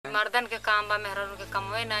मर्दन के काम बा, मेहरारू के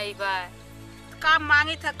कमवे नहीं बा। काम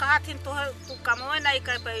मांगी था कहा थी तू कमवे नहीं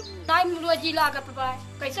कर पाईबू। टाइम रोजी लागत बा,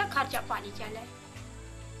 कैसा खर्चा पानी चले।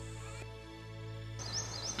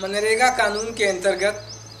 मनरेगा कानून के अंतर्गत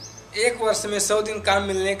 1 वर्ष में 100 दिन काम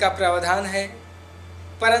मिलने का प्रावधान है,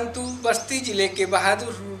 परंतु बस्ती जिले के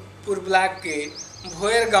बहादुरपुर ब्लॉक के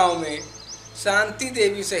भोयर गांव में सिता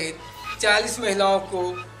देवी सहित 40 महिलाओं को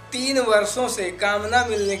 3 वर्षों से काम न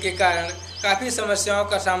मिलने के कारण काफी समस्याओं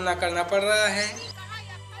का सामना करना पड़ रहा है।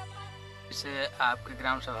 इसे आपकी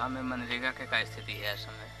ग्राम सभा में मनरेगा के क्या स्थिति है इस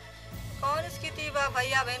समय? कौन स्थिति बा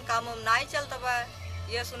भैया बहन, काम नहीं चलता बा।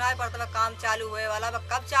 ये सुनाई पड़ता बा काम चालू हुए वाला बा।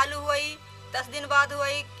 कब चालू हुई? 10 दिन बाद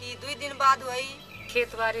हुई कि 2 दिन बाद हुई?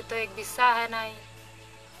 खेत बाड़ी तो एक बिस्सा है नहीं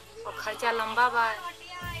और खर्चा लंबा बा,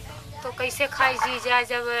 तो कैसे खाई जी जाए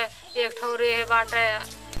जब एक ठौरे बाटे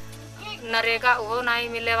नरेगा वो नहीं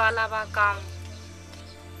मिले वाला बा काम,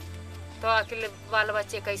 तो अकेले बाल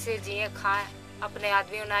बच्चे कैसे जिए खाए, अपने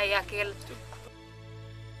आदमी नहीं अकेले।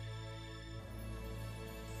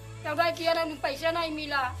 किया ना पैसा नहीं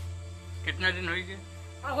मिला। कितना दिन हुई गए?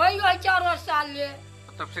 वही 4 साल ले।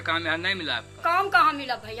 तब से काम यहाँ नहीं मिला आपका? काम कहाँ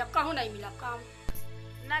मिला भैया, कहूँ नहीं मिला काम।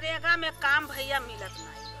 नरेगा में काम भैया मिलत नहीं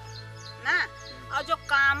ना, और जो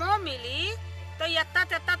कामों मिली तो यत्ता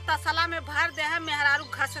तेता तसला में भर दे है, मेहरारू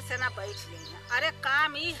घर से ना बैठ लेंगे। अरे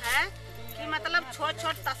काम ही है कि मतलब छोट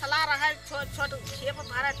तसला रहे, छोट खेप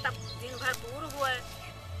भरे, तब दिन भर दूर हुए,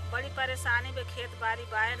 बड़ी परेशानी में खेत बाड़ी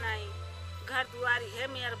बाए नहीं, घर दुआर है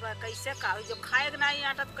मेयर बा, कैसे का जो खाएग नहीं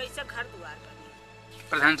आटा तो कैसे घर दुआर बनी।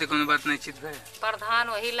 प्रधान से कोनो बात नहीं चित भे? प्रधान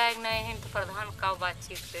वही लायक नहीं है तो प्रधान का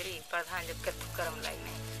बातचीत करी, प्रधान जब कर्म लायक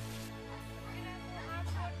नहीं।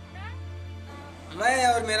 मैं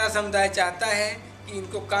और मेरा समुदाय चाहता है कि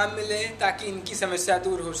इनको काम मिले ताकि इनकी समस्या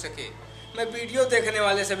दूर हो सके। मैं वीडियो देखने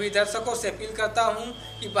वाले सभी दर्शकों से अपील करता हूं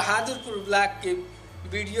कि बहादुरपुर ब्लॉक के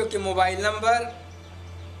वीडियो के मोबाइल नंबर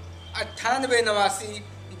 9889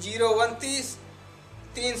 029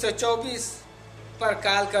 324 पर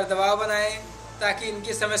कॉल कर दबाव बनाएं ताकि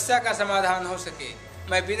इनकी समस्या का समाधान हो सके।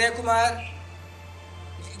 मैं विनय कुमार,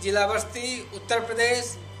 जिला बस्ती, उत्तर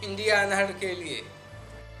प्रदेश, इंडिया अनहर्ड के लिए।